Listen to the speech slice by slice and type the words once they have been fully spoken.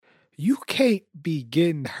You can't be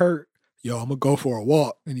getting hurt. Yo, I'm gonna go for a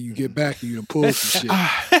walk, and then you get back and you done pull some shit.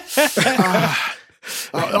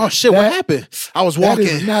 Oh shit! What happened? I was walking.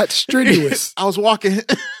 That is not strenuous. I was walking.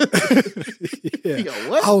 Yeah. Yo,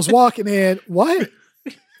 what? I was walking in. What?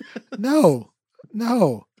 No.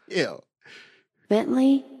 Yeah.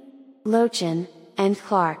 Bentley, Lochin, and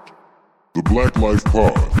Clark. The Black Life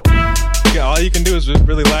Pod. Yeah, all you can do is just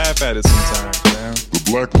really laugh at it sometimes, man. The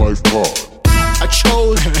Black Life Pod. I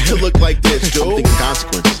chose to look like this, dude. I'm thinking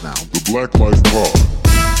consequences now. The Black Life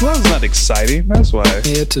Pod. Well, it's not exciting. That's why.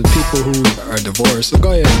 Yeah, to people who are divorced. So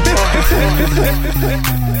go ahead.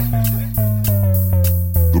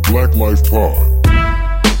 The Black Life Pod.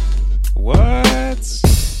 What?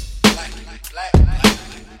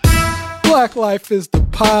 Black Life is the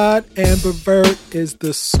pod, Amber Vert is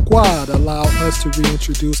the squad. Allow us to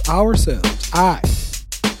reintroduce ourselves. I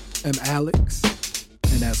am Alex,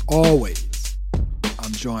 and as always,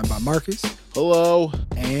 I'm joined by Marcus. Hello.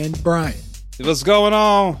 And Brian. What's going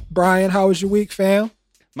on? Brian, how was your week, fam?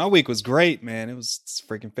 My week was great, man. It's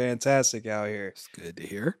freaking fantastic out here. It's good to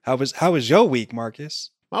hear. How was your week,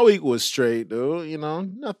 Marcus? My week was straight, dude. You know,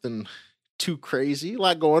 nothing too crazy. A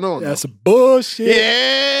lot going on. That's bullshit.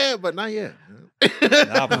 Yeah, but not yet.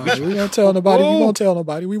 Nah, but We won't tell nobody. We won't tell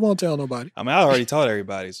nobody. We won't tell nobody. I mean, I already told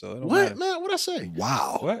everybody, so it don't What, matter. man? What'd I say?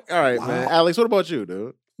 Wow. What? All right, Wow. man. Alex, what about you,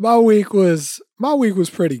 dude? My week was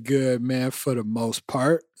pretty good, man, for the most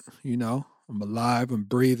part. You know, I'm alive, I'm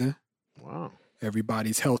breathing. Wow.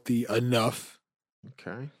 Everybody's healthy enough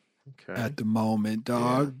Okay. at the moment,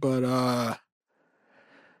 dog. But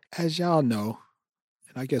as y'all know,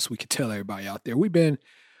 and I guess we could tell everybody out there,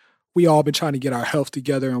 we all been trying to get our health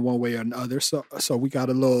together in one way or another. So we got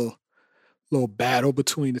a little battle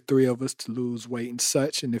between the three of us to lose weight and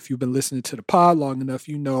such. And if you've been listening to the pod long enough,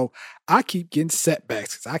 you know I keep getting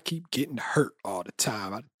setbacks because I keep getting hurt all the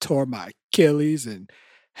time. I tore my Achilles and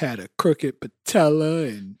had a crooked patella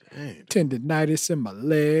and Dang. tendonitis in my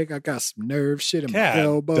leg. I got some nerve shit in my God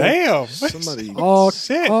elbow. damn. Somebody- All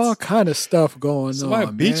Shit. kind of stuff going Somebody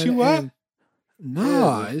on. beat man. you up? And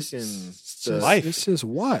Nah, Yeah, it's fucking just life. It's just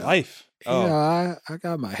wild. Life. Oh, Yeah, I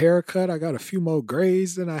got my hair cut. I got a few more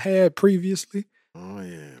grays than I had previously. Oh,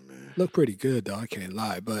 yeah, man. Look pretty good though, I can't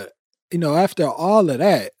lie. But you know, after all of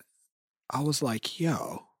that, I was like,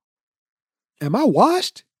 yo, am I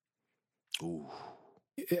washed? Ooh.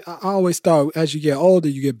 I always thought as you get older,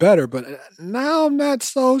 you get better, but now I'm not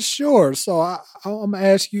so sure. So I'm gonna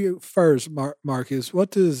ask you first, Marcus,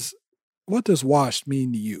 what does washed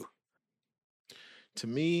mean to you? To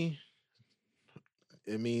me,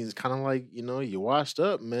 it means kind of like, you know, you washed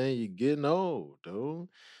up, man. You're getting old, dude.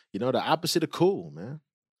 You know, the opposite of cool, man.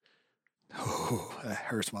 Oh, that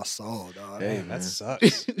hurts my soul, dog. Hey, that man.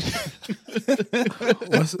 sucks.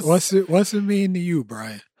 What's it mean to you,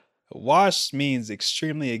 Brian? Wash means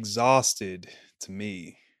extremely exhausted to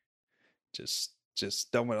me.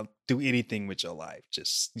 Just don't want to do anything with your life.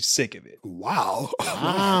 Just you're sick of it. Wow.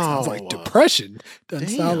 Wow. Sounds like depression. Doesn't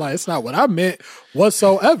Damn. sound like it's not what I meant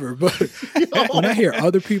whatsoever. But when I hear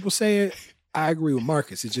other people say it, I agree with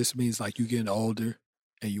Marcus. It just means like you getting older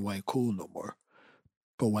and you ain't cool no more.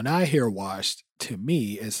 But when I hear washed, to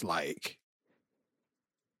me, it's like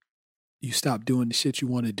you stop doing the shit you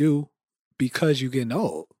want to do because you're getting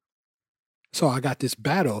old. So I got this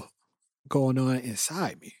battle going on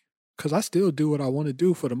inside me. Because I still do what I want to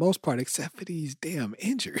do for the most part, except for these damn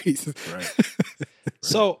injuries. Right.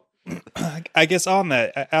 So, I guess on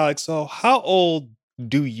that, Alex. So, how old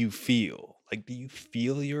do you feel? Like, do you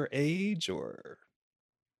feel your age, or?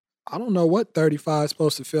 I don't know what 35 is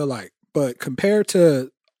supposed to feel like, but compared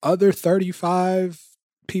to other 35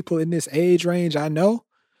 people in this age range I know,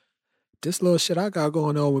 this little shit I got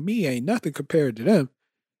going on with me ain't nothing compared to them.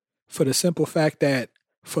 For the simple fact that,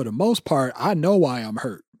 for the most part, I know why I'm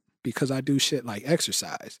hurt. Because I do shit like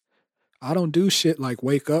exercise. I don't do shit like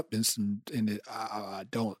wake up and I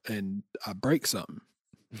don't and I break something.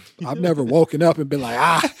 I've never woken up and been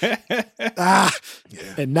like Yeah.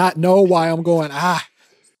 and not know why I'm going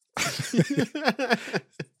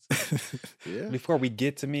Yeah. Before we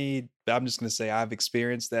get to me, I'm just gonna say I've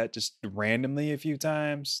experienced that just randomly a few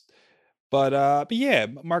times. But yeah,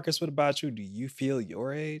 Marcus, what about you? Do you feel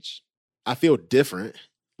your age? I feel different.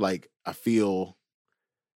 Like, I feel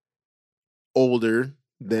older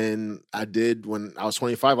than I did when I was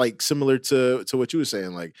 25, like similar to what you were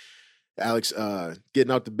saying, like Alex,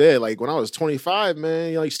 getting out the bed. Like when I was 25, man,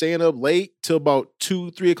 you know, like staying up late till about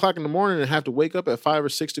 2-3 o'clock in the morning and have to wake up at 5 or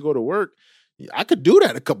 6 to go to work. I could do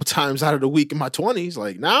that a couple times out of the week in my 20s.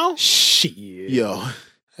 Like now, shit. yo,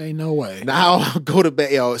 Ain't no way. now I'll go to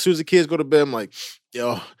bed. Yo, as soon as the kids go to bed, I'm like,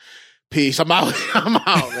 yo, Peace. I'm out. I'm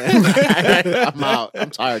out, man. I'm out. I'm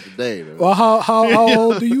tired today, man. Well, how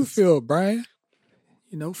old do you feel, Brian?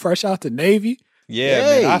 You know, fresh out the Navy. Yeah,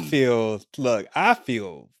 man. I Hey. feel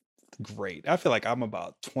great. I feel like I'm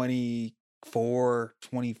about 24,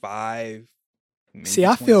 25. maybe See,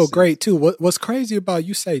 I feel 26. great too. What's crazy about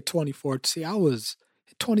you say 24? See, I was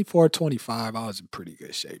 24, 25. I was in pretty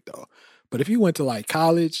good shape though. But if you went to like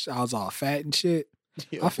college, I was all fat and shit.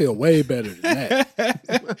 I feel way better than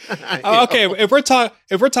that. Oh, okay, if we're talking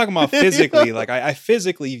about physically, like I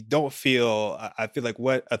physically don't feel. I feel like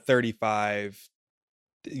what a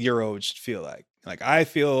 35-year-old should feel like. Like I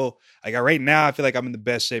feel like right now, I feel like I'm in the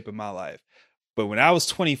best shape of my life. But when I was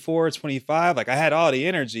 24, 25, like I had all the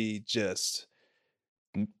energy. Just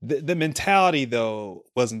the mentality though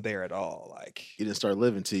wasn't there at all. Like You didn't start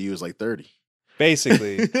living till you was like 30.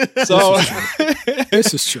 basically, so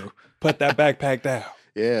This is true. put that backpack down.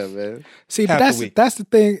 Yeah, man. See, but Half the week. that's the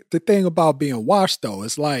thing. The thing about being washed though,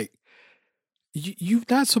 it's like you're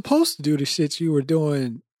not supposed to do the shit you were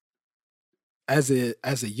doing as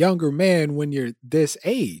a younger man when you're this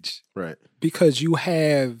age, Right. because you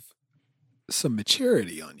have some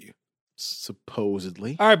maturity on you.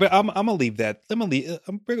 Supposedly. All right, but I'm gonna leave that.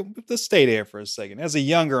 Let's stay there for a second. As a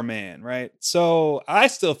younger man, right? So I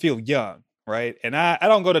still feel young, right? And I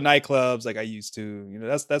don't go to nightclubs like I used to. You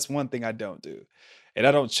know, that's one thing I don't do, and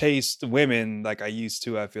I don't chase the women like I used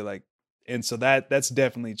to. I feel like, and so that's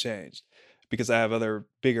definitely changed because I have other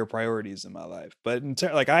bigger priorities in my life. But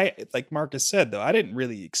like Marcus said though, I didn't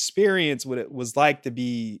really experience what it was like to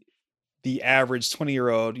be the average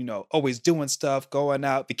 20-year-old, you know, always doing stuff, going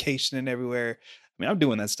out, vacationing everywhere. I mean, I'm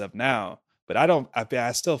doing that stuff now, but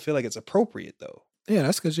I still feel like it's appropriate though. Yeah,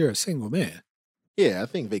 that's because you're a single man. Yeah, I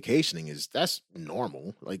think vacationing that's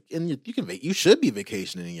normal. Like, you should be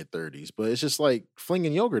vacationing in your 30s, but it's just like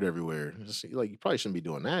flinging yogurt everywhere. It's just, like, you probably shouldn't be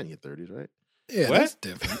doing that in your 30s, right? Yeah, What? that's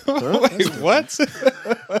different. Wait, what?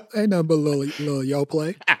 Ain't nothing but a little yo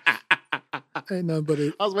play. Ain't nothing but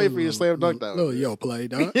I was waiting for you to slam dunk that one, little man. yo play,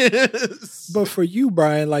 dog. But for you,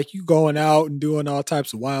 Brian, like you going out and doing all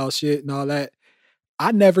types of wild shit and all that,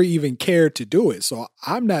 I never even cared to do it. So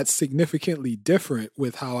I'm not significantly different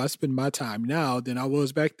with how I spend my time now than I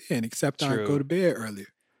was back then, except I True. go to bed earlier.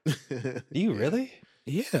 Do you really?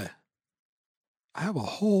 Yeah. I have a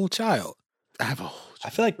whole child. I have a I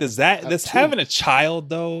feel like does have having a child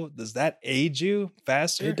though, does that age you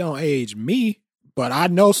faster? It don't age me, but I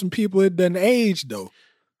know some people it doesn't age though.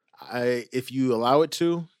 if you allow it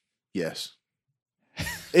to, yes.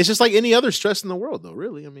 It's just like any other stress in the world, though,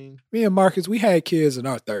 really. I mean, Me and Marcus, we had kids in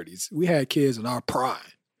our 30s. We had kids in our prime.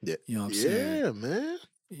 yeah. You know what I'm saying? Yeah, man.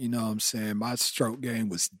 You know what I'm saying? My stroke game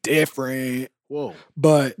was different. Whoa.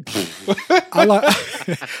 But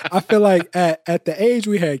I feel like at the age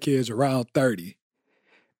we had kids, around 30,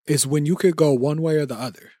 is when you could go one way or the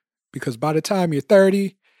other. Because by the time you're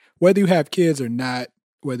 30, whether you have kids or not,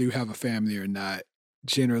 whether you have a family or not,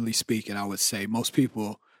 generally speaking, I would say most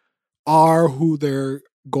people are who they're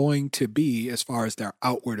going to be as far as their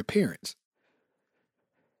outward appearance.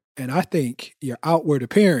 And I think your outward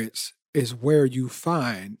appearance is where you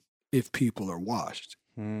find if people are washed.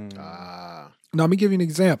 Ah. Now, let me give you an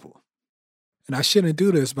example. And I shouldn't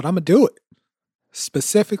do this, but I'm going to do it.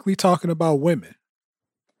 Specifically talking about women.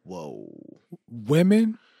 Whoa.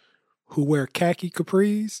 Women who wear khaki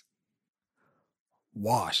capris,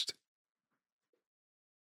 washed.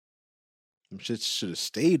 Them shit should have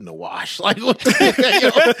stayed in the wash. Like, what the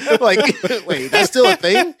heck? Like, wait, that's still a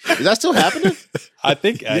thing? Is that still happening? I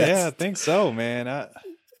think Yes. yeah, I think so, man.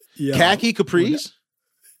 Yeah. Khaki capris?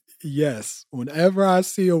 Yes. Whenever I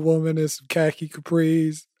see a woman in some khaki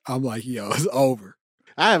capris, I'm like, yo, it's over.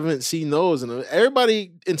 I haven't seen those.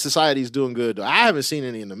 Everybody in society is doing good, though. I haven't seen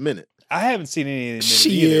any in a minute. I haven't seen any in a minute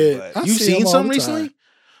Shit. either, but I You see 'em seen all some the recently? time.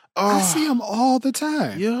 I see them all the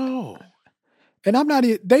time. Yo. And I'm not,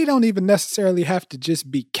 they don't even necessarily have to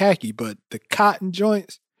just be khaki, but the cotton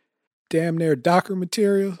joints, damn near Docker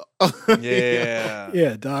material. yeah.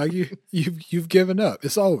 Yeah, dog, you've given up.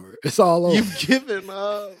 It's over. It's all over. You've given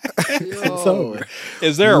up. It's over.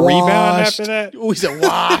 Is there a rebound Washed. after that? We said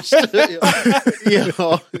washed.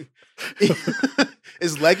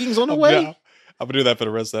 Is leggings on the way? I'm gonna do that for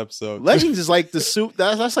the rest of the episode. Leggings is like the soup.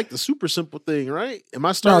 That's like the super simple thing, right? Am I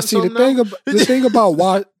No, starting see the something now?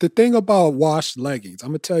 the thing about washed leggings. I'm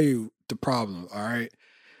gonna tell you the problem. All right.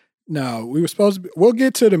 Now we were supposed to. We'll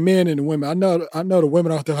get to the men and the women. I know the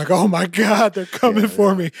women out there like, oh my god, they're coming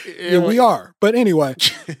for me. Yeah, we are. But anyway,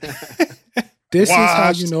 this is how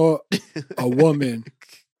you know a woman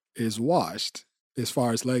is washed as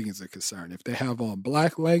far as leggings are concerned. If they have on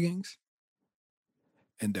black leggings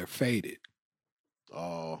and they're faded.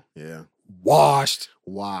 Oh, yeah. Washed.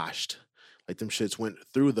 Washed. Like them shits went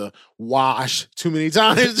through the wash too many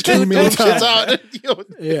times. Too many Them shits times. out. Yo,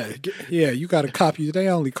 Yeah. You got a copy. They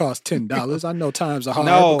only cost $10. I know times are hard.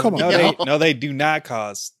 but come on. they do not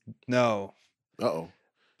cost. No, uh-oh.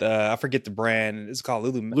 I forget the brand. It's called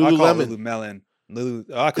I call it Lululemon.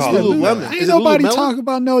 Lululemon. I It's call it Lululemon. Lululemon. Ain't Is it nobody Lululemon? talking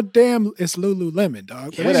about no damn. It's Lululemon,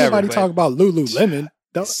 dog. Yeah, Ain't nobody but- talking about Lululemon.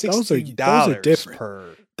 Those are different.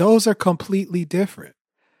 per. Those are completely different.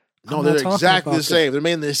 No, I'm they're not talking exactly about the same. They're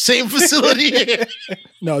made in the same facility.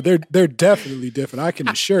 No, they're definitely different. I can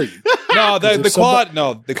assure you. No, the if quality.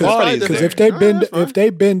 No, the quality is Because Because there. if they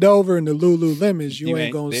bend over in the Lululemons, you You ain't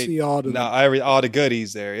ain't- gonna they- see all the. all the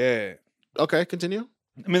goodies there. Yeah, Okay, continue.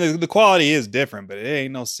 I mean the quality is different, but it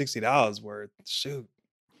ain't no $60 worth. Shoot,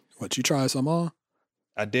 What, you try some on?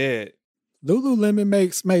 I did. Lululemon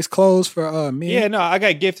makes clothes for men. Yeah, no, I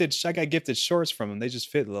got gifted shorts from them. They just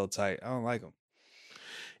fit a little tight. I don't like them.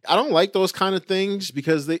 I don't like those kind of things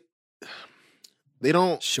because they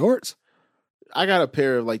don't. Shorts. I got a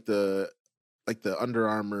pair of like the Under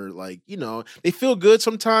Armour, like, they feel good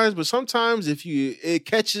sometimes, but sometimes if it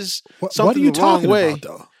catches What are something you the wrong talking way. about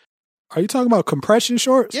though? Are you talking about compression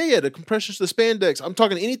shorts? Yeah, the compressions, the spandex. I'm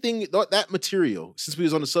talking anything that material. Since we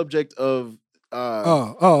was on the subject of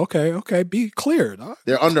Okay. Be clear, dog.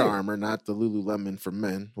 they're Be Under clear. Armour, not the Lululemon for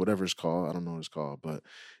men, whatever it's called. I don't know what it's called,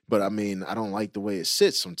 but I mean, I don't like the way it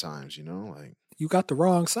sits sometimes. Like, You got the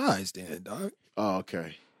wrong size, then, dog. oh,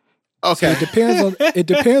 okay, So okay. it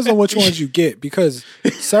depends on which ones you get because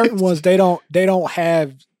certain ones they don't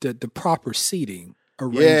have the proper seating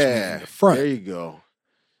arrangement Yeah, in the front. there you go.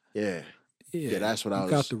 Yeah, yeah, that's what I you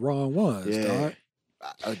was. got the wrong ones, yeah. dog.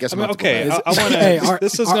 I guess I I'm mean, gonna have to go okay, back. I wanna- Hey,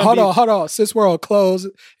 this is gonna hold be- on. Since we're on clothes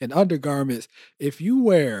and undergarments, if you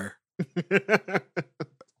wear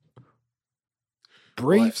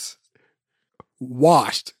briefs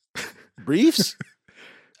washed, Briefs?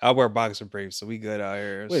 I wear boxer briefs, so we good out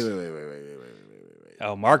here. Wait.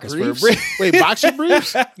 Oh, Marcus wear Briefs? briefs. Wait, boxer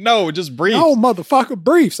briefs? No, just briefs. no motherfucker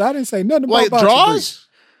briefs. I didn't say nothing about Like boxer drawers? briefs.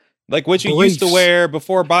 Like what you used to Briefs. wear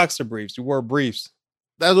before boxer briefs. You wore briefs.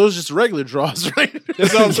 Those just regular drawers, right?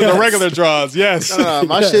 It's also Yes. the regular draws. Yes. No,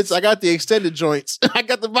 my Yes. shits. I got the extended joints. I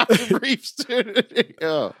got the boxer briefs.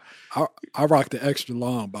 Yo. I rock the extra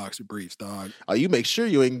long boxer briefs, dog. Oh, you make sure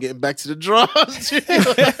you ain't getting back to the drawers.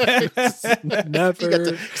 Never, You got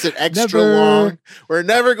the said extra Never. long. We're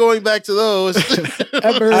never going back to those.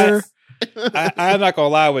 ever. I'm not gonna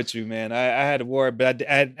lie with you, man. I had to wear, but I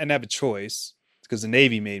didn't have a choice because the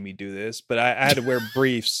Navy made me do this. But I had to wear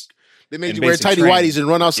briefs. They made In you wear basic tighty training. whities and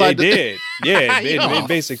run Yeah, outside. it did. Yeah, Yo. in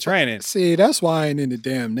basic training. See, that's why I ain't in the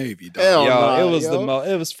damn Navy, dog. Hell Yo, nah, it was yo. the most.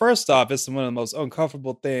 It was first off, it's one of the most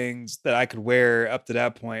uncomfortable things that I could wear up to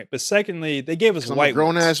that point. But secondly, they gave us 'Cause I'm white a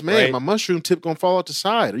grown ones, ass man. right? My mushroom tip gonna fall out the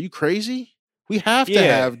side. Are you crazy? We have to Yeah.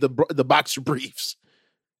 have the boxer briefs.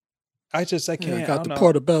 I Yeah, can't. I got don't the know.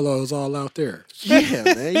 portobellos all out there. Yeah,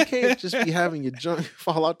 man. You can't just be having your junk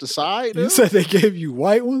fall out the side. You dude. said they gave you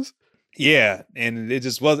white ones? Yeah, and it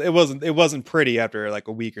just was. It wasn't pretty after like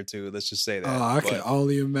a week or two. Let's just say that. Oh, I But- can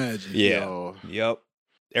only imagine. Yeah. Yo. Yep.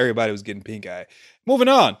 Everybody was getting pink eye. Moving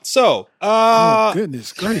on. So, Oh,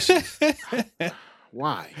 goodness gracious.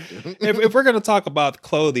 Why? if we're going to talk about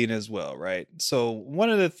clothing as well, right? So one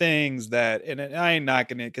of the things that, and I ain't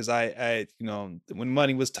knocking it because I when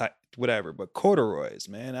money was tight, whatever, but corduroys,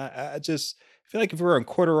 man, I just feel like if we were in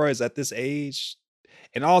corduroys at this age,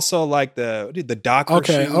 and also like the Docker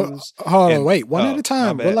Okay, shoes. hold on, And- wait. One oh, at a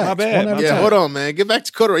time. my bad, Relax. my bad, One at my a Yeah, time. hold on, man. Get back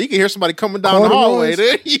to corduroy. You can hear somebody coming down the hallway.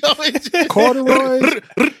 Corduroys? Dude. Corduroys?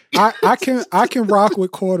 I can rock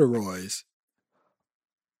with corduroys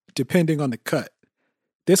depending on the cut.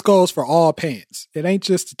 This goes for all pants. It ain't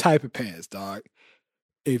just the type of pants, dog.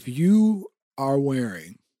 If you are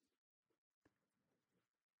wearing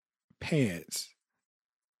pants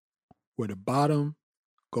where the bottom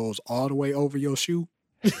goes all the way over your shoe,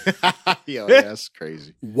 Yo, yeah, that's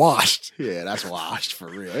crazy. washed. Yeah, that's washed for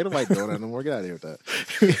real. Ain't nobody doing that no more. Get out of here with that.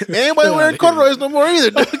 Ain't nobody Get wearing outta corduroys no more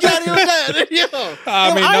either. Dude. Get out of here with that. Yo.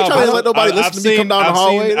 I mean, I ain't no, trying to but let nobody listen to me come down the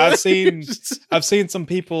hallway. I've seen some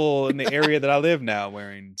people in the area that I live now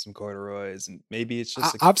wearing some corduroys, and maybe it's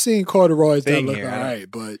just I've seen corduroys that thing look here. all right,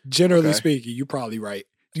 but generally Okay. speaking, you're probably right.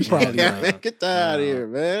 You Yeah. probably Yeah, right. man, get that out of Yeah. here,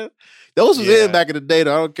 man. Those was Yeah. in back in the day,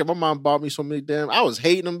 though. I don't care. My mom bought me so many damn. I was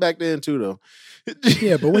hating them back then too, though.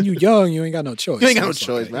 Yeah, but when you're young, you ain't got no choice. You ain't got no That's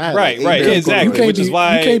choice, okay. man. I had Right, like right, eight damn exactly, You corduroys. can't which be, is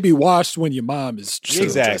why- you can't be washed when your mom is True.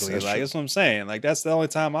 exactly That's like true. that's what I'm saying. Like that's the only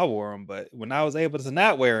time I wore them. But when I was able to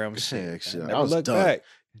not wear them, shit, shit, I I never was looked done. back.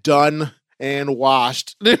 Done and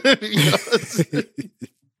washed.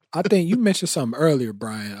 I think you mentioned something earlier,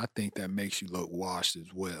 Brian. I think that makes you look washed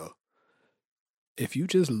as well. If you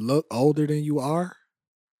just look older than you are,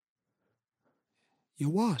 you're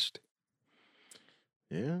washed.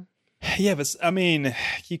 Yeah. Yeah, but I mean,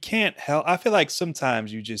 you can't help. I feel like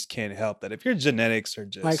sometimes you just can't help that. If your genetics are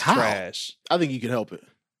just Like how? trash, I think you can help it.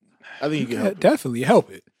 I think you can help it. Definitely help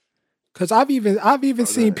it. Because I've even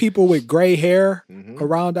seen Okay. people with gray hair Mhm.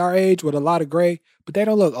 around our age with a lot of gray, but they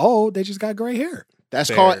don't look old. They just got gray hair. That's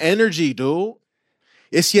Fair. called energy, dude.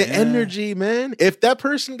 It's your Yeah. energy, man. If that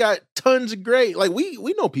person got tons of gray, like we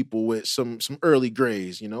know people with some early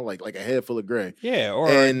grays, you know, like a head full of gray. yeah, or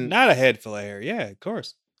And- not a head full of hair. Yeah, of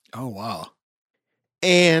course. Oh wow.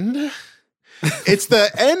 And it's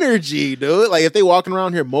the energy, dude. Like if they walking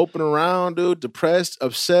around here moping around, dude, depressed,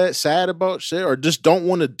 upset, sad about shit, or just don't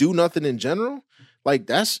want to do nothing in general, like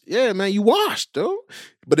that's man, you washed, dude.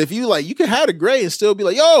 But if you like, you can have a gray and still be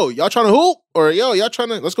like, yo, y'all trying to hoop, or yo, y'all trying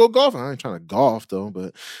to let's go golf. I ain't trying to golf though,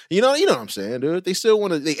 but you know what I'm saying, dude. They still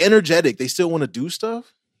want to. They energetic. They still want to do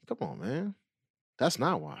stuff. Come on, man. That's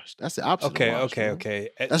not washed. That's the opposite. Okay, of washed, man. okay.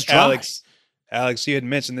 That's dry. Alex, you had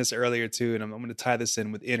mentioned this earlier too, and I'm going to tie this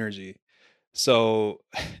in with energy. So,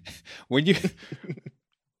 when you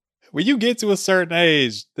get to a certain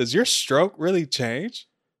age, does your stroke really change?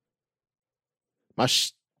 My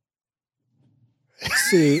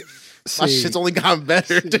See, shit's only gotten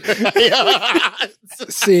better.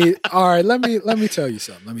 see. All right, let me tell you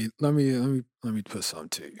something. Let me put something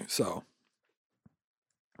to you. So,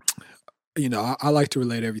 you know, I like to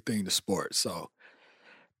relate everything to sports. So,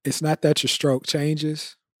 it's not that your stroke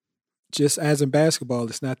changes. Just as in basketball,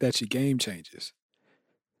 it's not that your game changes.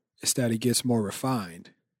 It's that it gets more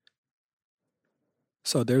refined.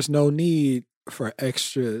 So there's no need for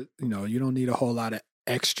extra, you know, you don't need a whole lot of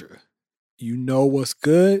extra. You know what's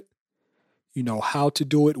good, you know how to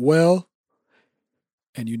do it well,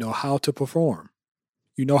 and you know how to perform.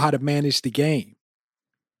 You know how to manage the game.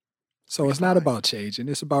 So it's not Refine. about changing,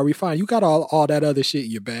 it's about refining. You got all that other shit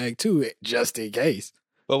in your bag too, just in case.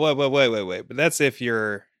 But wait. But that's if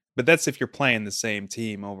you're playing the same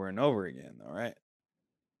team over and over again, though, right?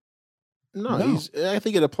 No, No. I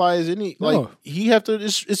think it applies any like No. he have to.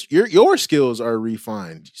 It's your skills are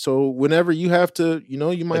refined. So whenever you have to, you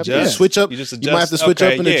know, you might have to Adjust. switch up. You just adjust. You might have to switch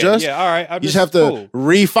up and yeah, adjust. Yeah, all right. You just have to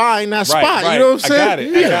refine that spot. Right. You know what I'm saying?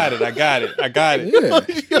 I got it.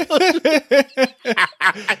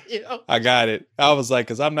 Yeah. I got it. I was like,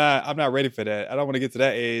 because I'm not ready for that. I don't want to get to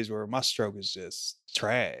that age where my stroke is just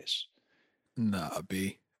trash. Nah,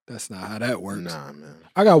 B. That's not how that works. Nah, man.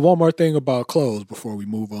 I got one more thing about clothes before we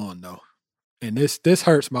move on, though. And this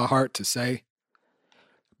hurts my heart to say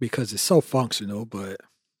because it's so functional, but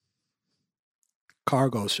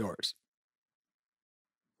cargo shorts.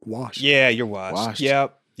 Wash. Yeah, you're washed. Washed.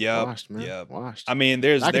 Yep. Washed, man. Yep. Washed. I mean,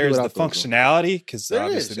 there's I can do the without those, though. functionality because There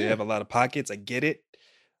obviously is, they yeah. have a lot of pockets. I get it.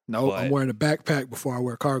 No, but- I'm wearing a backpack before I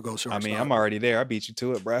wear cargo shorts. I mean, dog. I'm already there. I beat you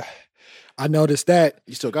to it, bruh. I noticed that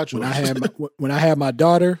You still got yours. when I had my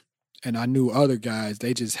daughter, and I knew other guys,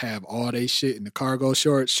 they just have all they shit in the cargo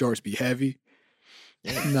shorts. Shorts be heavy.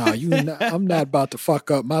 No, I'm not about to fuck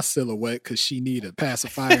up my silhouette because she need a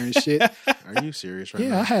pacifier and shit. Are you serious right Yeah,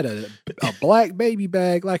 now? I had a black baby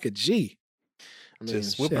bag like a G. I mean,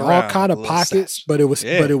 Just whip Shit, it all around kind with of a little pockets, sash. but it was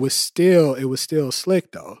Yeah. it was still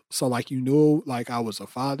slick though. So like you knew like I was a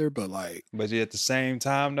father, but like But you at the same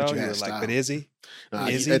time, though, But you you were had like, style. but is he? nah,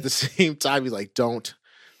 Is at he? the same time, he's like, don't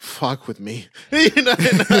fuck with me. You know?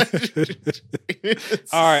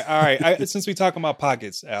 All right. Since we talking about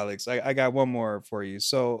pockets, Alex, I got one more for you.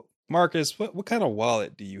 So, Marcus, what kind of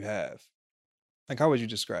wallet do you have? Like, how would you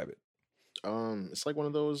describe it? It's like one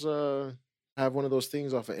of those. I have one of those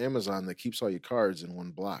things off of Amazon that keeps all your cards in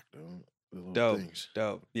one block, though. The little Dope. things.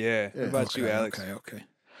 Dope. Yeah. Yeah. What about you, Alex? Okay.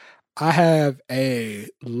 I have a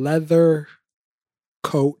leather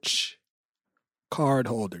Coach card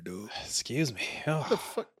holder, dude. Excuse me. What the Oh,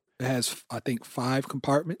 fuck? It has, I think, 5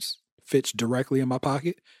 compartments. Fits directly in my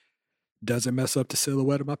pocket. Doesn't mess up the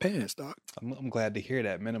silhouette of my pants, dog. I'm glad to hear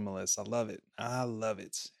that. Minimalist. I love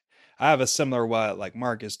it. I have a similar wallet like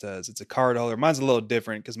Marcus does. It's a card holder. Mine's a little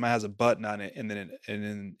different because mine has a button on it, and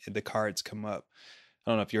then the cards come up.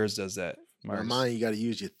 I don't know if yours does that, Now, Marcus. mine, you got to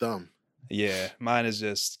use your thumb. Yeah, mine is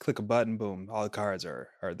just click a button, boom, all the cards are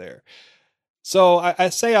there. So I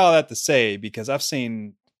say all that to say because I've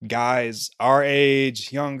seen guys our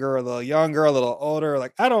age, younger, a little older.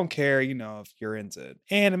 Like, I don't care, if you're into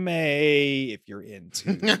anime, if you're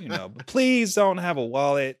into, but please don't have a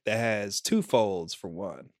wallet that has 2 folds for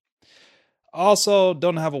one. Also,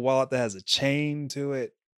 don't have a wallet that has a chain to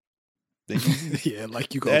it. Yeah,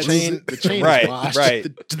 like you go That's- lose chain, it. the chain Right, is washed. right,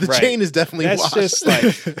 The right. chain is definitely That's washed. just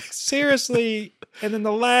like seriously. And then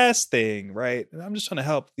the last thing, right? And I'm just trying to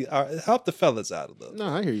help the fellas out a little. No,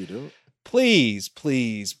 I hear you, dude. Please,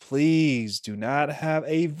 please, please do not have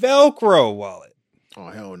a Velcro wallet. Oh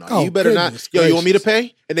hell no! Oh, You better goodness not. Yo, you want me to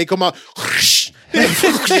gracious. pay? And they come out.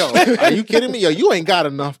 Yo, are you kidding me? Yo, you ain't got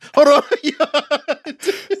enough. Hold on.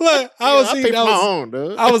 Look, I pay for my own,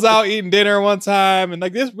 dude. I was out eating dinner one time, and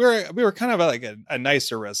like this, we were kind of at like a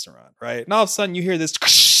nicer restaurant, right? And all of a sudden, you hear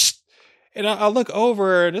this, and I look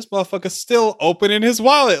over, and this motherfucker's still opening his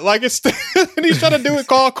wallet, like it's, and he's trying to do it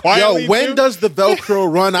all quietly. Yo, when too. does the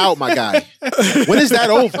Velcro run out, my guy? When is that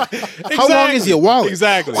over? How long is your wallet?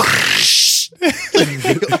 Exactly.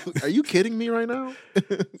 Are you kidding me right now?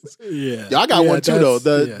 Yeah. Yo, I got Yeah, one too though.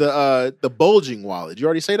 that's- The bulging wallet. Did you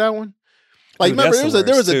already say that one? Like, Dude, remember that's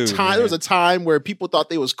there was the a worst, time too, there was a time where people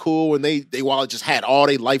thought they was cool and they wallet just had all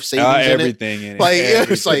their life savings in it. Everything in it. Like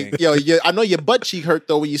it's everything. like, yo, I know your butt cheek hurt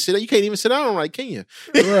though when you sit down. You can't even sit down right, can you?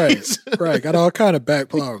 Right, right. Got all kind of back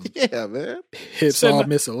problems. Yeah, man. Hips Sitting- all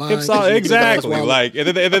misaligned. Hips all- 'cause you exactly. wallet. Like, and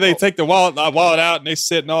then they take the wallet out and they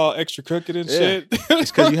sitting all extra crooked and Yeah. shit.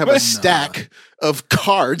 It's because you have a stack of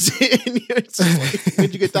cards in here. It's like, when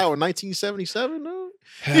did you get that one? 1977? No.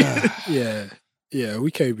 Yeah,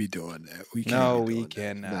 we can't be doing that. We can't. No, be we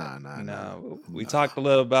doing that. cannot. Nah. No, we talked a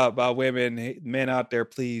little about women, Hey, men out there.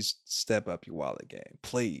 Please step up your wallet game,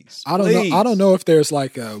 please. I don't Please. know. I don't know if there's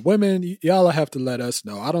like women. Y'all have to let us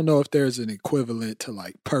know. I don't know if there's an equivalent to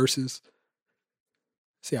like purses.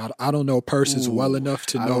 See, I don't know purses well Ooh, enough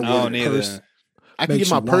to I know don't No, what a neither. purse. I can Makes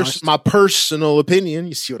give you my washed. my personal opinion.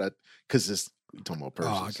 You see what because this we talking about Oh,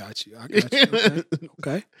 I purses. got you. I got you. Okay.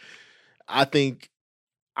 Okay. I think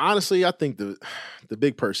honestly, the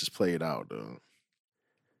big purse is played out though.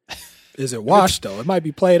 Is it washed though? It might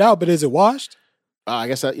be played out, but is it washed? I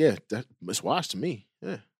guess it's washed to me.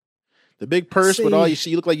 Yeah. The big purse with all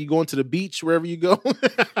you look like you're going to the beach wherever you go.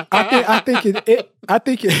 I think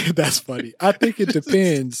it that's funny. I think it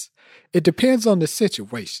depends. It depends on the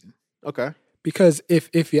situation. Okay. Because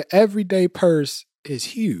if your everyday purse is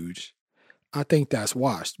huge, I think that's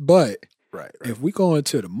washed. But Right. if we go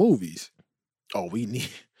into the movies, Oh, we need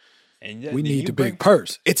And we then need you the bring- big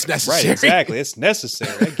purse. it's Right, necessary. exactly. It's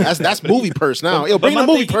necessary. I get That's that. But movie purse now. Yo, but bring my the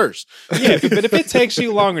movie thing- purse. Yeah, but if it takes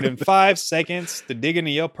you longer than 5 seconds to dig into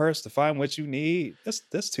your purse to find what you need,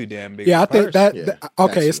 that's too damn big. Yeah, I of a think purse. that, Yeah, that-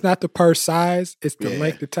 okay, that's it's it. not the purse size, it's the Yeah.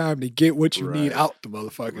 length of time to get what you need Right. out the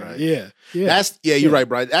motherfucker. Right. Yeah. Yeah. That's you're Yeah. right,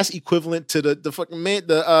 Brian. That's equivalent to the fucking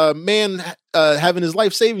man having his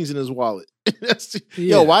life savings in his wallet. That's-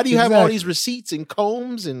 Yeah, yo, why do you have all exactly. these receipts and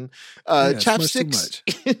combs and Yeah, it's much too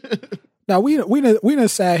chapsticks? Now we done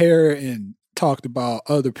sat here and talked about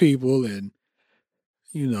other people and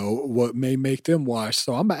what may make them wash.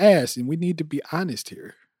 So I'm gonna ask, and we need to be honest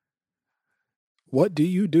here. What do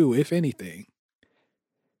you do, if anything,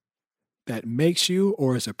 that makes you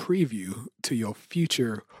or is a preview to your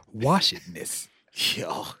future washedness?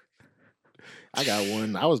 Yo, I got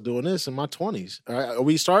one. I was doing this in my 20s. All right, are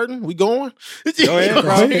we starting? We going? Go ahead, Go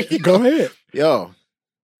bro. ahead. Go ahead. Yo,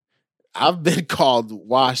 I've been called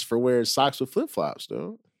washed for wearing socks with flip flops,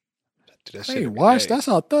 though. Do that Hey, shit every wash. day. That's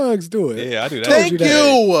how thugs do it. Yeah, I do that. Thank you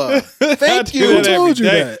you. Thank I do you. Who that every told you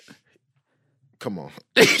day. that? Come on.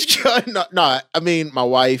 no, I mean my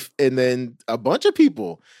wife and then a bunch of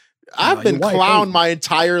people. I've Nah, been your wife clowned hating. my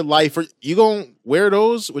entire life. You gonna wear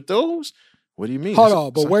those with those? What do you mean? Hold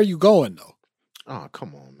on, but where you going though? Oh,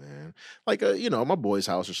 come on, man. Like my boy's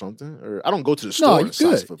house or something. Or I don't go to the No, store. you and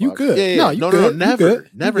socks good. flip You flops. good. Yeah, yeah. No, you no, good. You never, good. You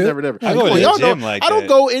never, good. never, never. I go Come to on, the y'all gym know, like I don't that.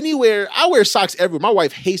 go anywhere. I wear socks everywhere. My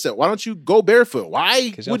wife hates it. Why don't you go barefoot?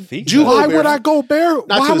 Why 'Cause your would feet you hurt. go Why would I barefoot? go bare? Not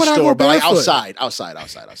Why to the would I store, go but like barefoot? outside.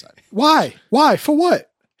 Why? Why? For what?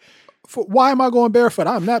 Why am I going barefoot?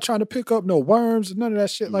 I'm not trying to pick up no worms, none of that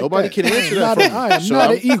shit like Nobody that. can I am answer not that. a- I am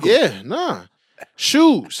not an eagle. Yeah, nah.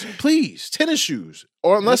 Shoes, please. Tennis shoes.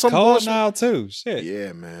 Or unless It's I'm going cold now too. Shit.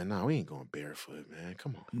 Yeah, man. Nah, we ain't going barefoot, man.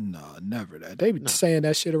 Come on. No, never that. They be saying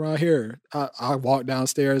that shit around here. I walk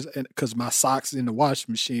downstairs and because my socks in the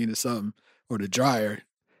washing machine or something or the dryer,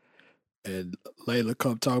 and Layla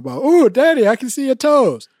come talk about, "Ooh, Daddy, I can see your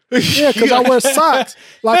toes." Yeah, because I wear socks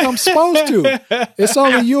like I'm supposed to. It's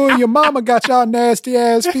only you and your mama got y'all nasty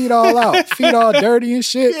ass feet all out, feet all dirty and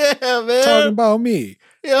shit. Yeah, man. Talking about me.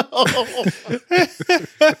 Yo.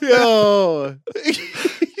 Yo. She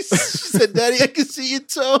said, Daddy, I can see your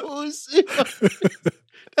toes.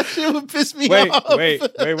 That shit would piss me Wait, off.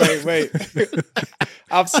 wait.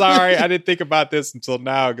 I'm sorry. I didn't think about this until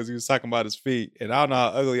now because he was talking about his feet. And I don't know how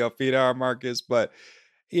ugly your feet are, Marcus, but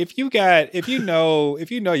if you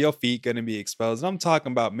know your feet gonna be exposed, and I'm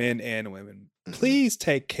talking about men and women, please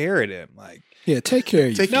take care of them. Like, Yeah, take care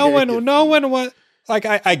of you. Take no care of your one what. Like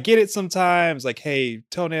I get it sometimes. Like, hey,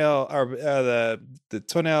 toenail or the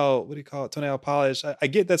toenail, what do you call it? Toenail polish. I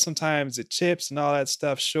get that sometimes it chips and all that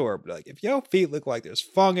stuff. Sure, but like if your feet look like there's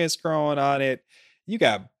fungus growing on it, you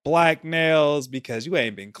got black nails because you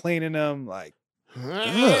ain't been cleaning them. Like,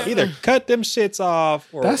 either cut them shits off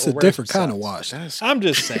or That's or a wear different some kind of socks. wash. I'm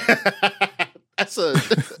just saying. That's a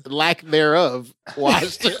lack thereof.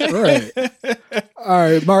 Washed. Right. All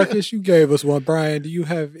right, Marcus, you gave us one. Brian, do you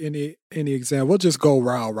have any example? We'll just go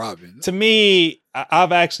round robin. To me,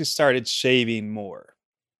 I've actually started shaving more.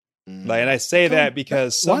 Like, and I say that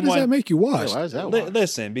because Why someone. does that make you Yeah, wash? why is that?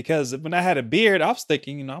 Listen, because when I had a beard, I was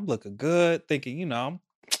thinking, I'm looking good, thinking, I'm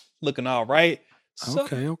looking all right.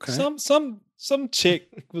 Okay. Some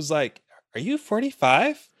chick was like, "Are you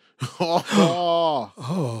 45?"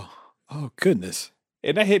 Oh, Oh goodness.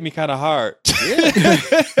 And that hit me kind of hard.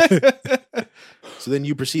 so then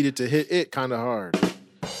you proceeded to hit it kind of hard.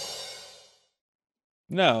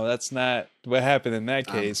 No, that's not what happened in that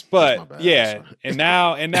case. that's my But bad. yeah, Sorry. and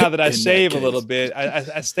now that I In that shave a case. little bit,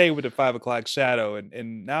 I stay with the 5 o'clock shadow,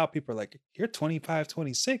 and now people are like, "You're 25,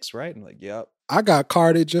 26, right?" I'm like, "Yep." I got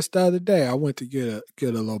carded just the other day. I went to get a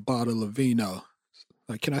little bottle of vino.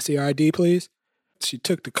 Like, can I see your ID, please? She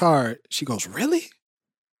took the card. She goes, "Really?"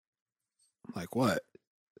 I'm like, "What?"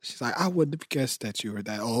 She's like, "I wouldn't have guessed that you were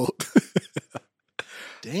that old."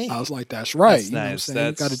 Dang. I was like, "That's right. That's you know what I'm nice. saying? You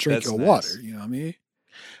got to That's- drink that's your nice. water. You know what I mean?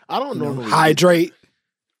 I don't You know, normally hydrate,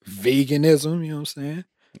 veganism. You know what I'm saying?"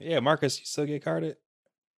 Yeah, Marcus, you still get carded?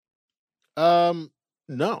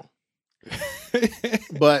 No,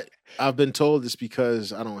 but I've been told it's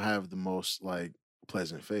because I don't have the most like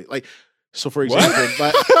pleasant face. Like, so for example,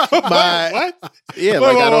 my what? yeah,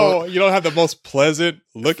 like I don't. You don't have the most pleasant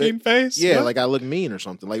looking face? Yeah, What? like I look mean or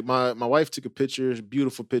something. Like my wife took a picture,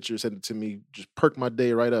 beautiful picture, sent it to me, just perked my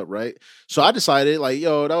day right up, right? So I decided, like,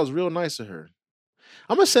 yo, that was real nice of her.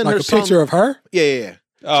 I'm gonna send Like her a picture something. of her. Yeah.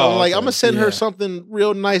 So Oh, I'm like, okay. I'm gonna send Yeah. her something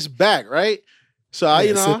real nice back, right? So I,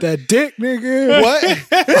 Yeah, sit that dick, nigga. what?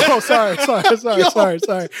 Oh, sorry.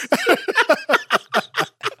 Yo.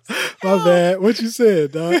 My bad. What you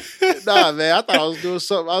said, dog? Nah, man, I thought I was doing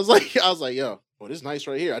something. I was like, yo, well, this is nice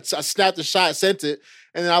right here. I snapped the shot, sent it,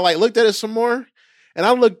 and then I like looked at it some more, and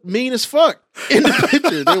I looked mean as fuck in the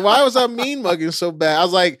picture. Then why was I mean mugging so bad? I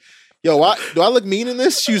was like, yo, why do I look mean in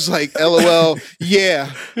this? She was like, LOL,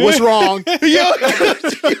 yeah. What's wrong? Yo,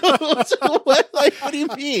 what do you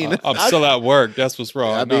mean? I'm still at work. That's what's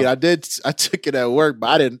wrong. I mean, No. I took it at work, but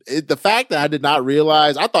I didn't. The fact that I did not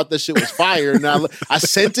realize, I thought this shit was fire. And I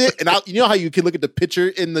sent it, and you know how you can look at the picture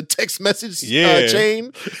in the text message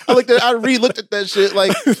chain. I re-looked at that shit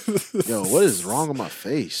like, yo, what is wrong with my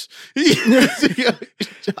face? I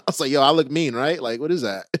was like, yo, I look mean, right? Like, what is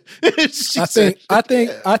that?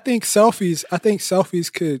 I think selfies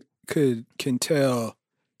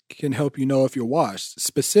can help you know if you're washed.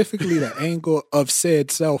 Specifically, the angle of said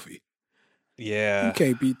selfie. You Yeah.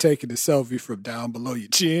 can't be taking a selfie from down below your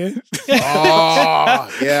chin. Oh,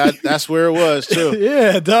 yeah, that's where it was too.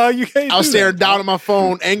 Yeah, dog. You can't. I was do staring that, down dog. at my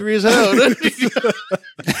phone, angry as hell.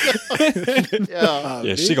 Oh,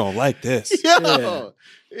 Yeah, she gonna like this. Yo.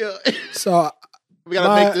 So We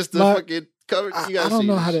gotta make this the fucking cover. You I gotta don't see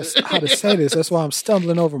know this how to shit. say this. That's why I'm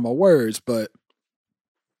stumbling over my words. But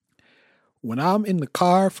when I'm in the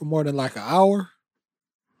car for more than like an hour,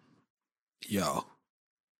 yo,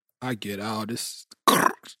 I get out. It's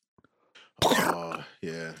Oh,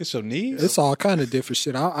 yeah. It's your knees. it's all kind of different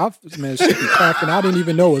shit. I've man, shit be cracking. I didn't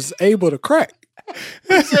even know it was able to crack.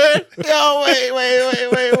 He said, yo, wait.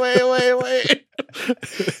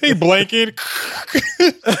 He blanking.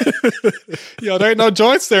 Yo, there ain't no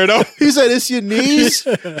joints there though. He said, it's your knees.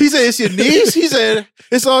 He said, it's your knees. He said,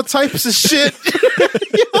 it's all types of shit.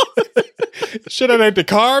 Shit, that ain't the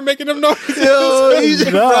car making them noise. Yo, he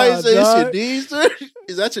said, Nah, right, he said, it's your dog. knees, dude.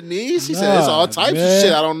 Is that your knees? He said, it's all Nah, types man. of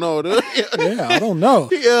shit. I don't know, dude. Yeah, I don't know.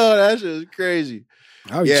 Yo, that shit is crazy.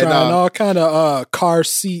 I be Yeah, trying nah. all kind of car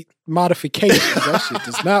seat modifications. That shit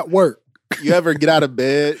does not work. You ever get out of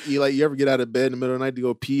bed? You ever get out of bed in the middle of the night to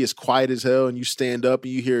go pee? It's quiet as hell, and you stand up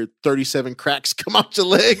and you hear 37 cracks come out your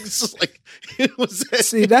legs. Like, was that,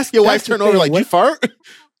 See, that's your wife that's the turn over thing. like, you fart?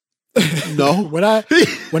 No.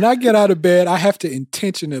 when I get out of bed, I have to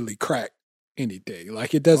intentionally crack anything.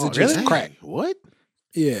 Like it doesn't Oh, just really? crack. What?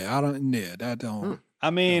 Yeah, I don't. Yeah, that don't.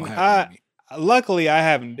 I mean, don't happen to me. luckily I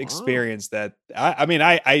haven't Wow. experienced that.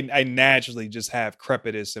 I naturally just have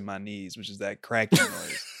crepitus in my knees, which is that cracking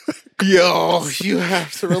noise. Yo, you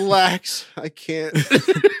have to relax. I can't.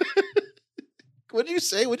 What'd you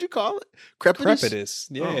say? What'd you call it? Crepitus? Crepitus.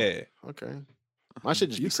 Yeah. Oh, okay. My shit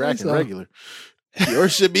just You be say cracking so. regular.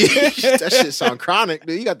 Yours should be. That shit sound chronic,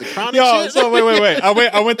 dude. You got the chronic Yo, shit. so wait.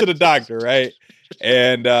 I went to the doctor, right?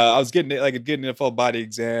 And I was getting a full body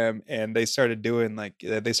exam, and they started doing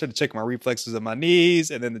they started checking my reflexes of my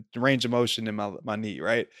knees and then the range of motion in my knee,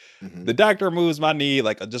 right? Mhm. The doctor moves my knee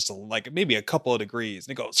maybe a couple of degrees,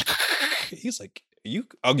 and it goes. He's like,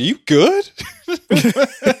 "Are you good?"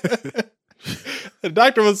 The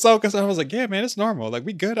doctor was so concerned. I was like, "Yeah, man, it's normal. Like,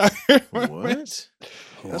 we good out here." What?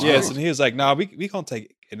 That's Yes, crazy. and he was like, "No, we gonna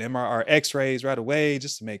take an MRI, X-rays right away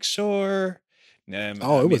just to make sure."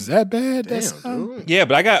 Oh, it was that bad? Damn, That's dude. Yeah,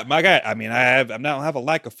 but I don't have a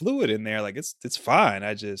lack of fluid in there. Like it's fine.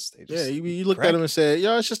 They just Yeah, you looked crack- at him and said,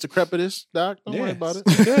 "Yo, it's just a crepitus, doc. Don't worry about it."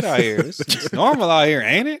 It's good out here. It's normal out here,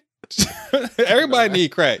 ain't it? Everybody need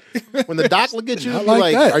crack. When the doc look at you, Not be like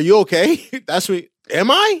like, that. "Are you okay?" That's what. Am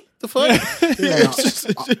I? The fuck?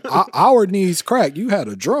 Yeah, our knees crack. You had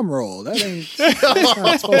a drum roll. That ain't that's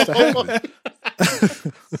not supposed to happen.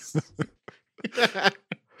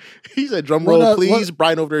 He said, "Drum What roll, up- please." what-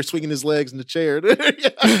 Brian over there swinging his legs in the chair.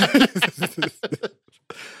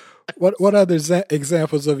 What other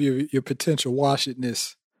examples of your potential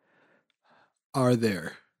washedness are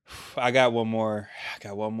there? I got one more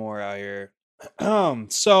out here.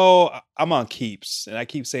 So I'm on Keeps, and I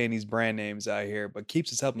keep saying these brand names out here, but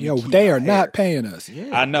Keeps is helping Yo, me keep they my are hair. not paying us.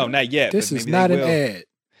 I know, not yet. This but is maybe not they an will. ad.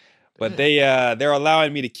 But they're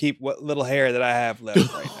allowing me to keep what little hair that I have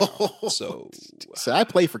left right now. So So I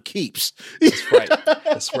play for keeps. that's right.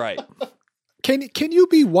 That's right. Can you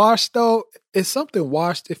be washed though? Is something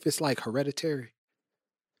washed if it's like hereditary?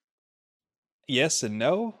 Yes and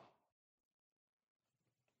no.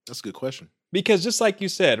 That's a good question. Because just like you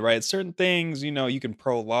said, right, certain things, you can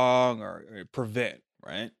prolong or prevent,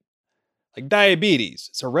 right? Like diabetes,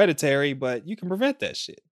 it's hereditary, but you can prevent that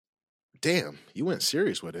shit. Damn, you went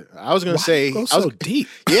serious with it. I was gonna Why say, you go I was, so deep.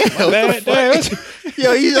 yeah. My what the bad, fuck?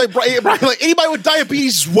 Yo, he's like, Brian, like anybody with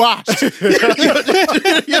diabetes is washed.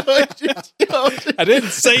 I didn't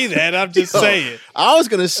say that. I'm just Yo. saying. I was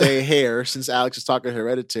gonna say hair, since Alex is talking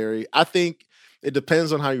hereditary. I think it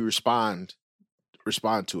depends on how you respond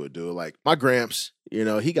to it, dude. Like my gramps, he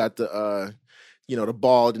got the the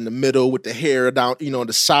bald in the middle with the hair down,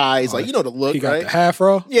 the sides, Oh, like the look, He got right? the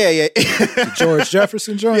afro, Yeah. the George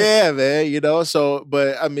Jefferson joint. Yeah, man, so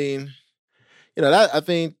but I mean, that I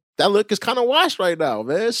think that look is kind of washed right now,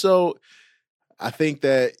 man. So I think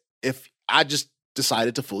that if I just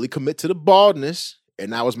decided to fully commit to the baldness,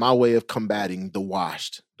 and that was my way of combating the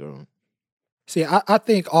washed, dude. See, I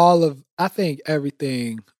think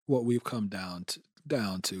everything what we've come down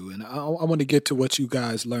to, and I want to get to what you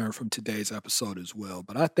guys learned from today's episode as well.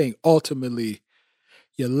 But I think ultimately,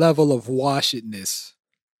 your level of washedness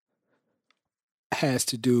has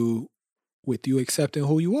to do with you accepting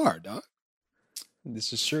who you are, dog.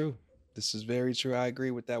 This is true. This is very true. I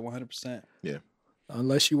agree with that 100%.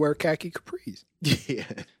 Unless you wear khaki capris, Yeah.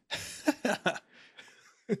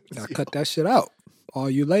 now cut that shit out. All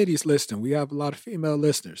you ladies listening, we have a lot of female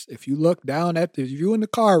listeners. If you look down if you in the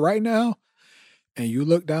car right now, and you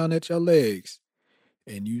look down at your legs,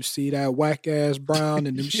 and you see that whack ass brown,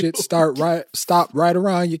 and them shit stop right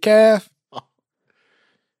around your calf,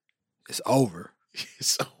 it's over.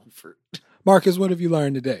 It's over. Marcus, what have you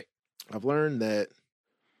learned today? I've learned that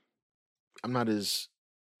I'm not as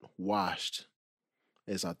washed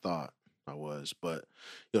as I thought I was, but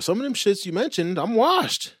some of them shits you mentioned, I'm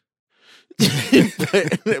washed.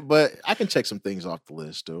 but I can check some things off the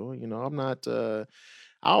list, though. I'm not. I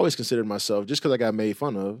always considered myself, just because I got made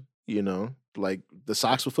fun of, like the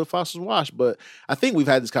socks with flip flops was washed. But I think we've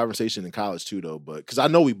had this conversation in college too, though. But because I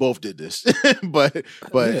know we both did this, but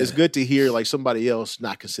it's good to hear like somebody else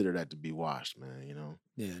not consider that to be washed, man.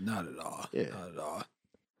 Yeah, not at all. Yeah. Not at all.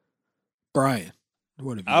 Brian,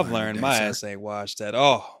 what have you I've learned today, my sir? ass ain't washed at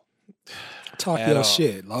all. Talk at your all.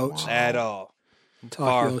 shit, Loach. At all. Talk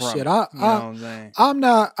Far your from shit. it. I, You know what I'm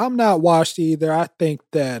saying? I'm not washed either. I think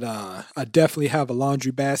that I definitely have a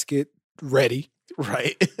laundry basket ready,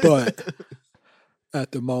 Right. but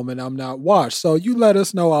at the moment I'm not washed. So you let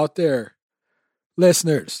us know out there,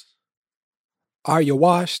 listeners. Are you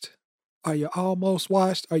washed? Are you almost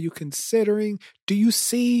washed? Are you considering? Do you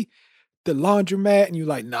see the laundromat and you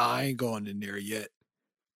like, nah, I ain't going in there yet?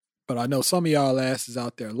 But I know some of y'all asses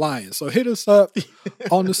out there lying. So hit us up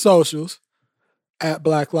on the socials at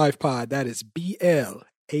Black Life Pod. That is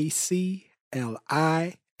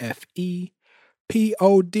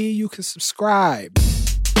BLACLIFEPOD. You can subscribe.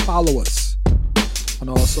 Follow us on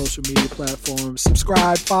all social media platforms.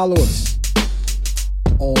 Subscribe, follow us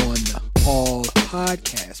on all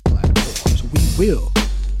podcast platforms. We We'll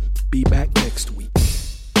be back next week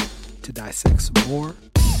to dissect some more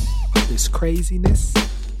of this craziness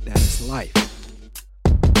that is life.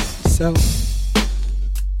 So,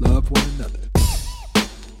 love one another.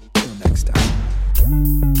 Till next time.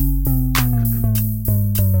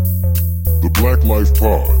 The Black Life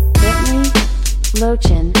Pod. Bentley,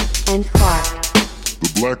 Lochin, and Clark.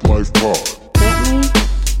 The Black Life Pod. Bentley,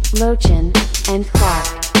 Lochin, and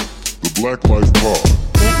Clark. The Black Life Pod.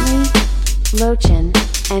 Bentley, Lochin,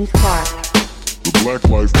 and Clark. The Black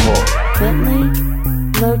Life Pod. Bentley,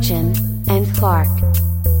 Lochin, and Clark.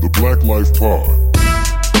 The Black Life Pod.